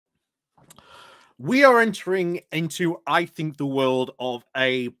We are entering into, I think, the world of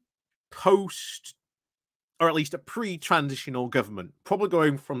a post, or at least a pre-transitional government, probably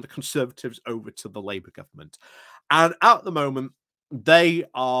going from the Conservatives over to the Labour government. And at the moment, they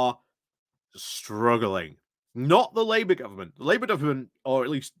are struggling. Not the Labour government. The Labour government, or at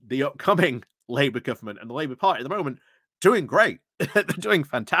least the upcoming Labour government and the Labour Party at the moment, doing great. They're doing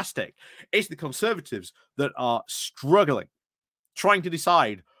fantastic. It's the Conservatives that are struggling, trying to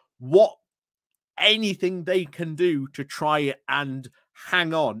decide what anything they can do to try and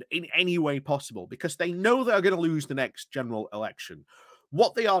hang on in any way possible, because they know they're going to lose the next general election.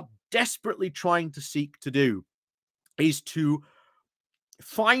 What they are desperately trying to seek to do is to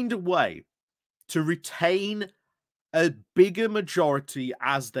find a way to retain a bigger majority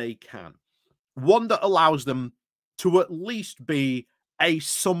as they can, one that allows them to at least be a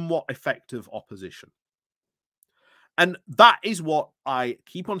somewhat effective opposition. And that is what I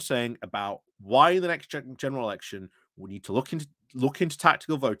keep on saying about why in the next general election we need to look into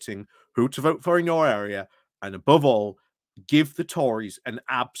tactical voting, who to vote for in your area, and above all, give the Tories an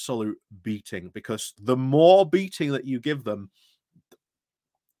absolute beating, because the more beating that you give them,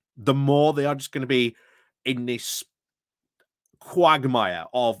 the more they are just going to be in this quagmire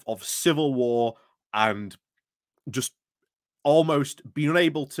of civil war and just almost being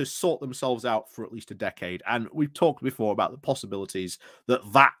able to sort themselves out for at least a decade. And we've talked before about the possibilities that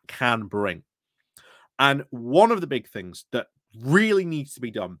that can bring. And one of the big things that really needs to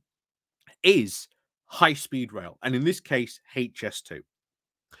be done is high-speed rail, and in this case, HS2.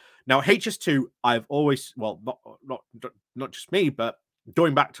 Now, HS2, I've always, well, not just me, but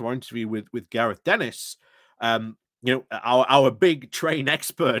going back to our interview with Gareth Dennis, our big train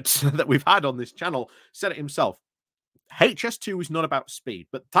expert that we've had on this channel said it himself. HS2 is not about speed,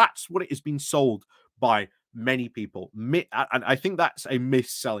 but that's what it has been sold by many people. And I think that's a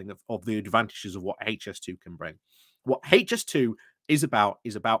mis-selling of the advantages of what HS2 can bring. What HS2 is about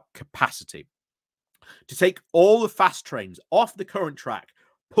capacity. To take all the fast trains off the current track,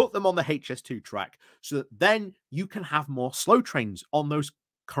 put them on the HS2 track, so that then you can have more slow trains on those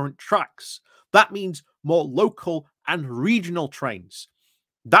current tracks. That means more local and regional trains.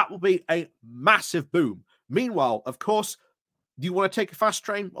 That will be a massive boom. Meanwhile, of course, do you want to take a fast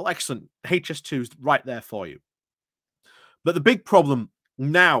train? Well, excellent. HS2 is right there for you. But the big problem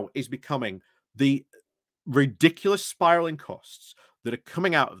now is becoming the ridiculous spiraling costs that are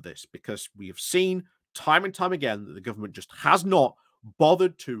coming out of this, because we have seen time and time again that the government just has not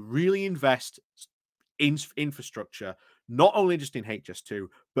bothered to really invest in infrastructure, not only just in HS2,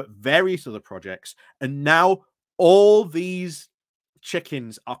 but various other projects. And now all these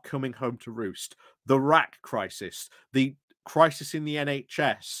chickens are coming home to roost. The RAC crisis, the crisis in the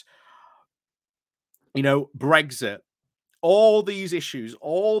NHS, Brexit, all these issues,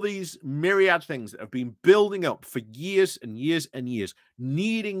 all these myriad things that have been building up for years and years and years,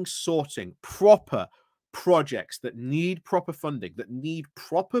 needing sorting, proper projects that need proper funding, that need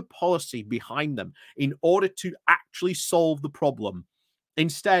proper policy behind them in order to actually solve the problem.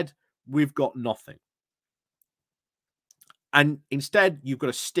 Instead, we've got nothing. And instead, you've got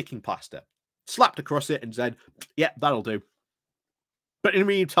a sticking plaster slapped across it and said, yeah, that'll do. But in the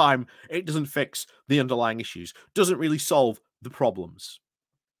meantime, it doesn't fix the underlying issues, doesn't really solve the problems.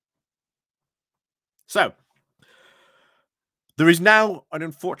 So, there is now an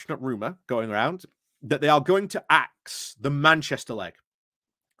unfortunate rumor going around that they are going to axe the Manchester leg.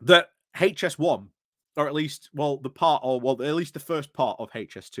 That HS1, or at least, at least the first part of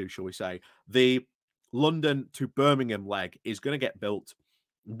HS2, shall we say, the London to Birmingham leg is going to get built.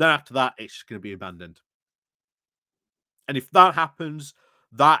 Then after that, it's just going to be abandoned. And if that happens,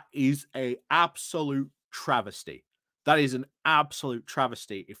 that is an absolute travesty. That is an absolute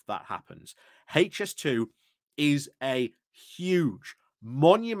travesty if that happens. HS2 is a huge,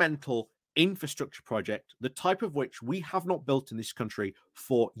 monumental infrastructure project, the type of which we have not built in this country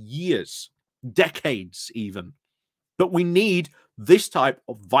for years, decades even. But we need this type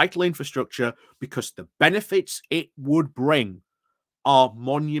of vital infrastructure because the benefits it would bring are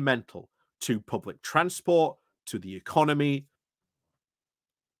monumental to public transport, to the economy,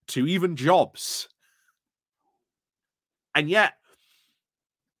 to even jobs. And yet,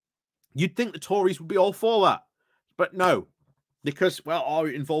 you'd think the Tories would be all for that. But no, because, well,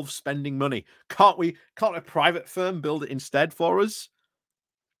 it involves spending money. Can't a private firm build it instead for us?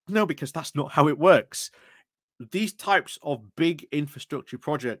 No, because that's not how it works. These types of big infrastructure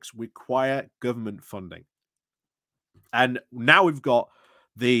projects require government funding. And now we've got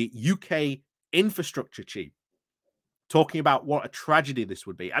the UK infrastructure chief talking about what a tragedy this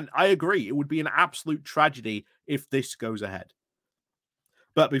would be. And I agree, it would be an absolute tragedy if this goes ahead.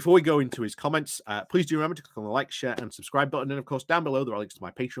 But before we go into his comments, please do remember to click on the like, share, and subscribe button. And of course, down below, there are links to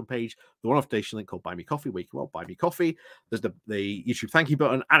my Patreon page, the one-off donation link called Buy Me Coffee, where you can well buy me coffee. There's the YouTube thank you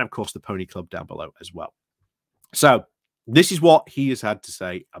button, and of course, the Pony Club down below as well. So this is what he has had to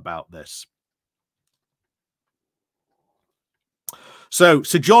say about this. So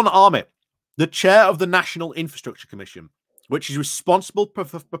Sir John Armitt, the chair of the National Infrastructure Commission, which is responsible for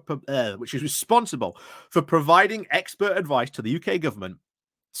providing expert advice to the UK government,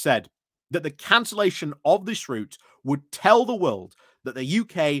 said that the cancellation of this route would tell the world that the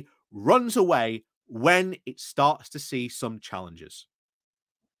UK runs away when it starts to see some challenges.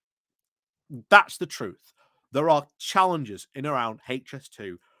 That's the truth. There are challenges in around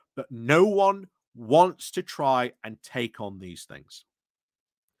HS2, but no one wants to try and take on these things.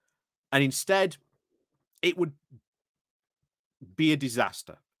 And instead, it would be a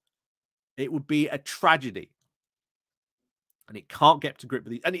disaster. It would be a tragedy. And it can't get to grip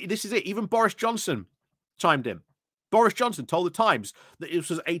with these. And this is it. Even Boris Johnson chimed in. Boris Johnson told the Times that it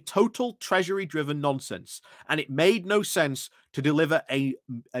was a total treasury-driven nonsense, and it made no sense to deliver a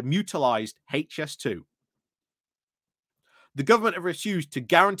mutualized HS2. The government have refused to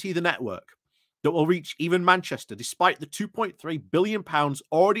guarantee the network that will reach even Manchester, despite the £2.3 billion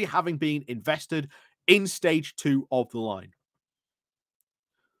already having been invested in stage 2 of the line.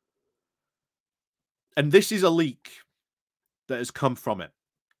 And this is a leak that has come from it.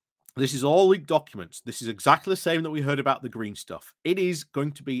 This is all leaked documents. This is exactly the same that we heard about the green stuff. It is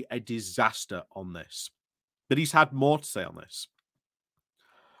going to be a disaster on this. But he's had more to say on this.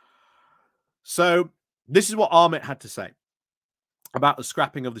 So this is what Armitt had to say about the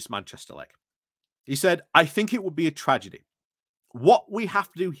scrapping of this Manchester leg. He said, I think it would be a tragedy. What we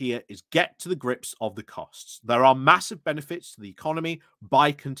have to do here is get to the grips of the costs. There are massive benefits to the economy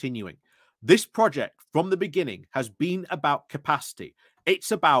by continuing. This project from the beginning has been about capacity.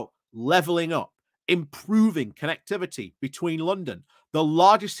 It's about leveling up, improving connectivity between London, the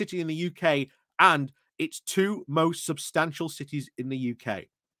largest city in the UK, and its 2 most substantial cities in the UK.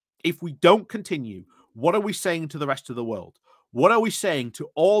 If we don't continue, what are we saying to the rest of the world? What are we saying to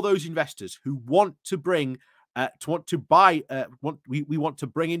all those investors who want to bring, we want to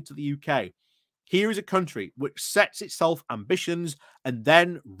bring into the UK? Here is a country which sets itself ambitions and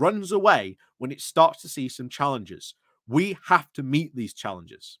then runs away when it starts to see some challenges. We have to meet these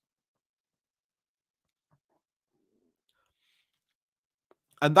challenges.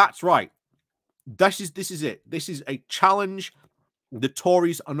 And that's right. This is it. This is a challenge. The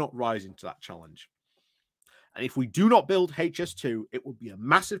Tories are not rising to that challenge. And if we do not build HS2, it will be a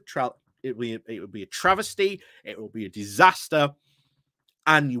massive it will be a travesty. It will be a disaster.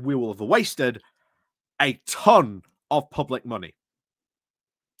 And we will have wasted a ton of public money.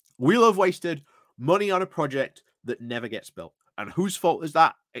 We'll have wasted money on a project that never gets built. And whose fault is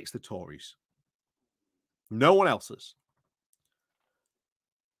that? It's the Tories. No one else's.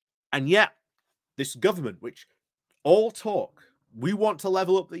 And yet, this government, which all talk, we want to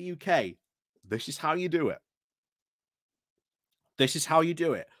level up the UK. This is how you do it. This is how you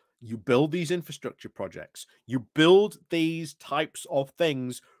do it. You build these infrastructure projects. You build these types of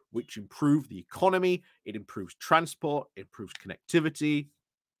things which improve the economy. It improves transport. It improves connectivity.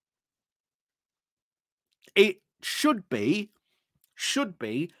 It should be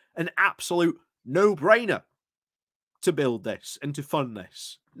an absolute no-brainer to build this and to fund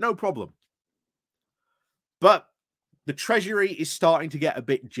this. No problem. But the Treasury is starting to get a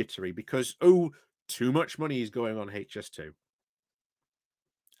bit jittery because, oh, too much money is going on HS2.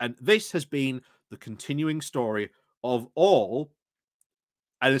 And this has been the continuing story of all,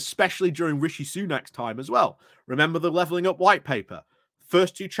 and especially during Rishi Sunak's time as well. Remember the Levelling Up white paper?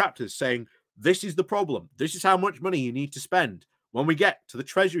 First 2 chapters saying, this is the problem. This is how much money you need to spend. When we get to the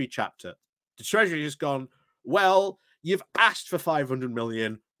Treasury chapter, the Treasury has gone, well, you've asked for 500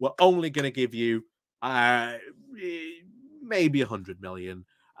 million. We're only going to give you maybe 100 million,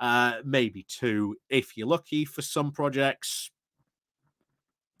 maybe 2 if you're lucky for some projects.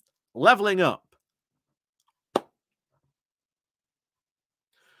 Levelling Up.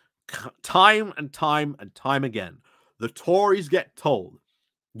 Time and time and time again, the Tories get told,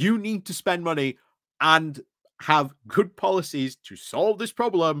 you need to spend money and have good policies to solve this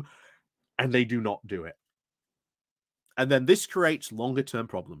problem, and they do not do it. And then this creates longer-term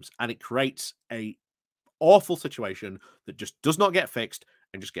problems, and it creates a awful situation that just does not get fixed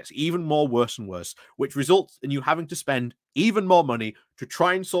and just gets even more worse and worse, which results in you having to spend even more money to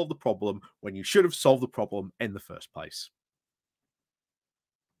try and solve the problem when you should have solved the problem in the first place.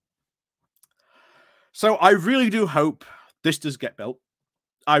 So I really do hope this does get built.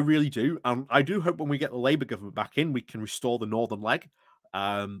 I really do. I do hope when we get the Labour government back in, we can restore the northern leg.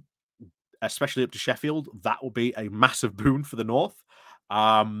 um, especially up to Sheffield. That will be a massive boon for the North.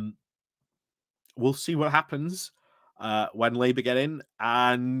 Um, we'll see what happens when Labour get in,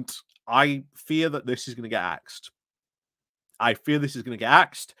 and I fear that this is going to get axed. I fear this is going to get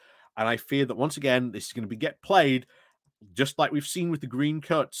axed, and I fear that once again this is going to get played just like we've seen with the green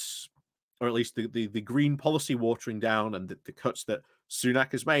cuts, or at least the green policy watering down and the cuts that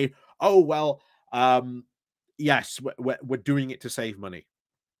Sunak has made. Oh well, yes, we're doing it to save money,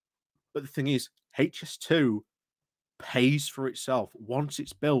 but the thing is, HS2 pays for itself. Once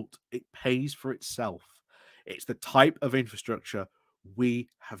it's built, it pays for itself. It's the type of infrastructure we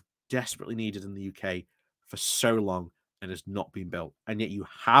have desperately needed in the UK for so long and has not been built. And yet you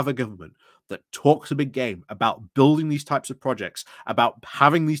have a government that talks a big game about building these types of projects, about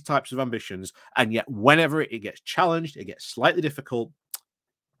having these types of ambitions, and yet whenever it gets challenged, it gets slightly difficult,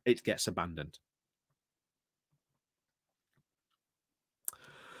 it gets abandoned.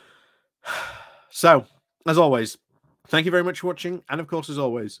 So, as always, thank you very much for watching. And of course, as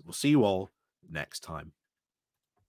always, we'll see you all next time.